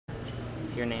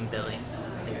Is your name Billy?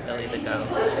 Like Billy the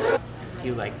goat. Do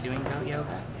you like doing goat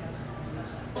yoga?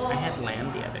 I had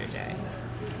lamb the other day.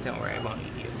 Don't worry, I won't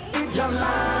eat you.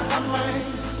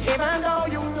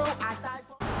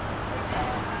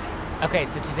 Okay,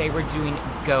 so today we're doing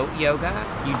goat yoga.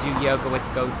 You do yoga with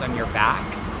goats on your back.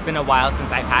 It's been a while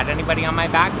since I've had anybody on my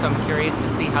back, so I'm curious to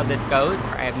see how this goes.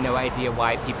 I have no idea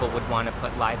why people would want to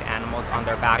put live animals on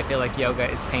their back. I feel like yoga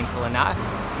is painful enough.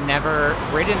 Never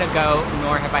ridden a goat,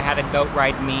 nor have I had a goat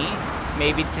ride me.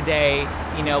 Maybe today,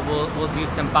 you know, we'll do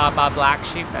some Ba Ba Black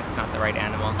Sheep. That's not the right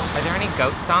animal. Are there any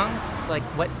goat songs? Like,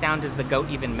 what sound does the goat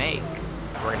even make?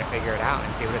 We're gonna figure it out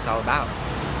and see what it's all about.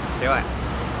 Let's do it.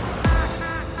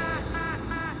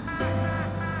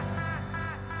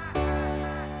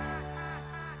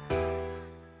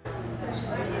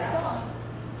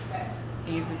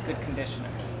 He uses good conditioner.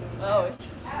 Oh.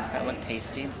 Does that look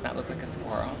tasty? Does that look like a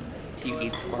squirrel? Do you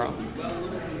eat squirrel?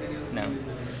 No.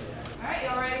 Alright,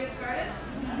 y'all ready to get started?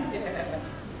 Yeah.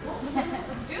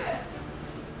 Let's do it.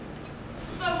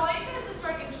 So I want you guys to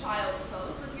strike in child's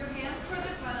pose with your hands toward the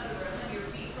front of the room and your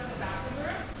feet toward the back of the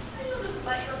room. And you'll just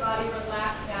let your body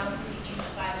relax down to the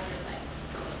inside of your legs.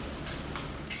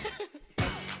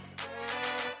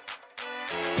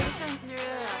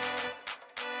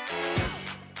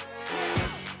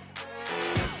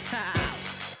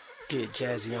 Get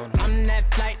jazzy on. I'm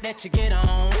that flight that you get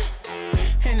on.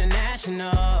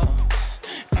 International.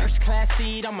 First class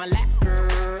seat on my lap,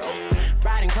 girl.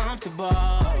 Riding comfortable.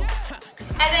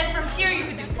 And then from here you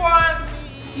can do forearms,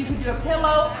 you can do a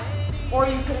pillow, or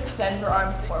you can extend your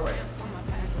arms forward.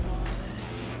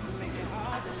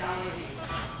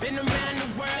 Been around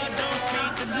the world, don't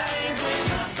speak the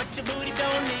language, but your booty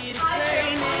don't need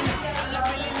explaining. All I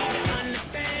really need to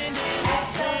understand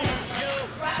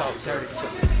is talk dirty to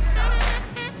me.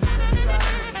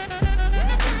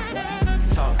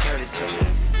 Talk dirty to me.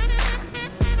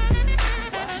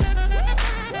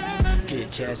 Get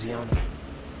jazzy on them.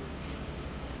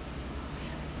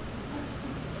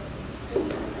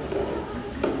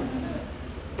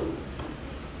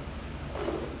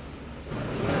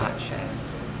 Some hot shit.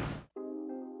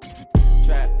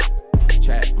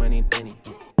 Trap, money, penny.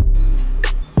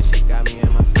 This shit got me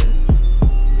in my feelings.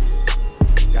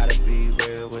 Gotta be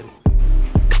real with it.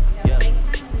 Yeah.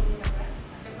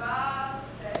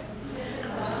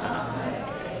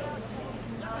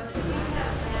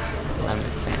 I'm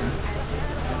this fan.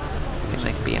 I feel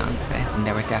like Beyonce. And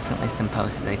there were definitely some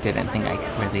poses I didn't think I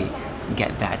could really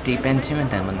get that deep into, and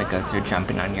then when the goats are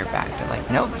jumping on your back, they're like,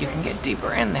 nope, you can get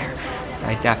deeper in there. So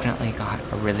I definitely got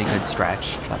a really good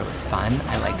stretch. I thought it was fun.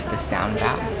 I liked the sound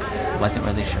bath. Wasn't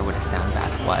really sure what a sound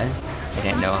bath was. I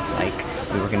didn't know if like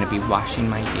we were gonna be washing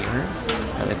my ears,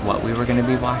 or like what we were gonna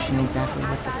be washing exactly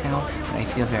with the sound, but I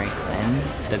feel very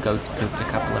cleansed. The goats pooped a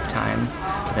couple of times,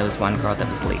 but there was one girl that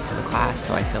was late to the class,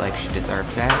 so I feel like she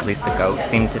deserved it. At least the goat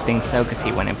seemed to think so, because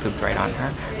he went and pooped right on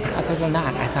her. But other than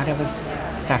that, I thought it was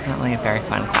definitely a very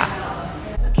fun class.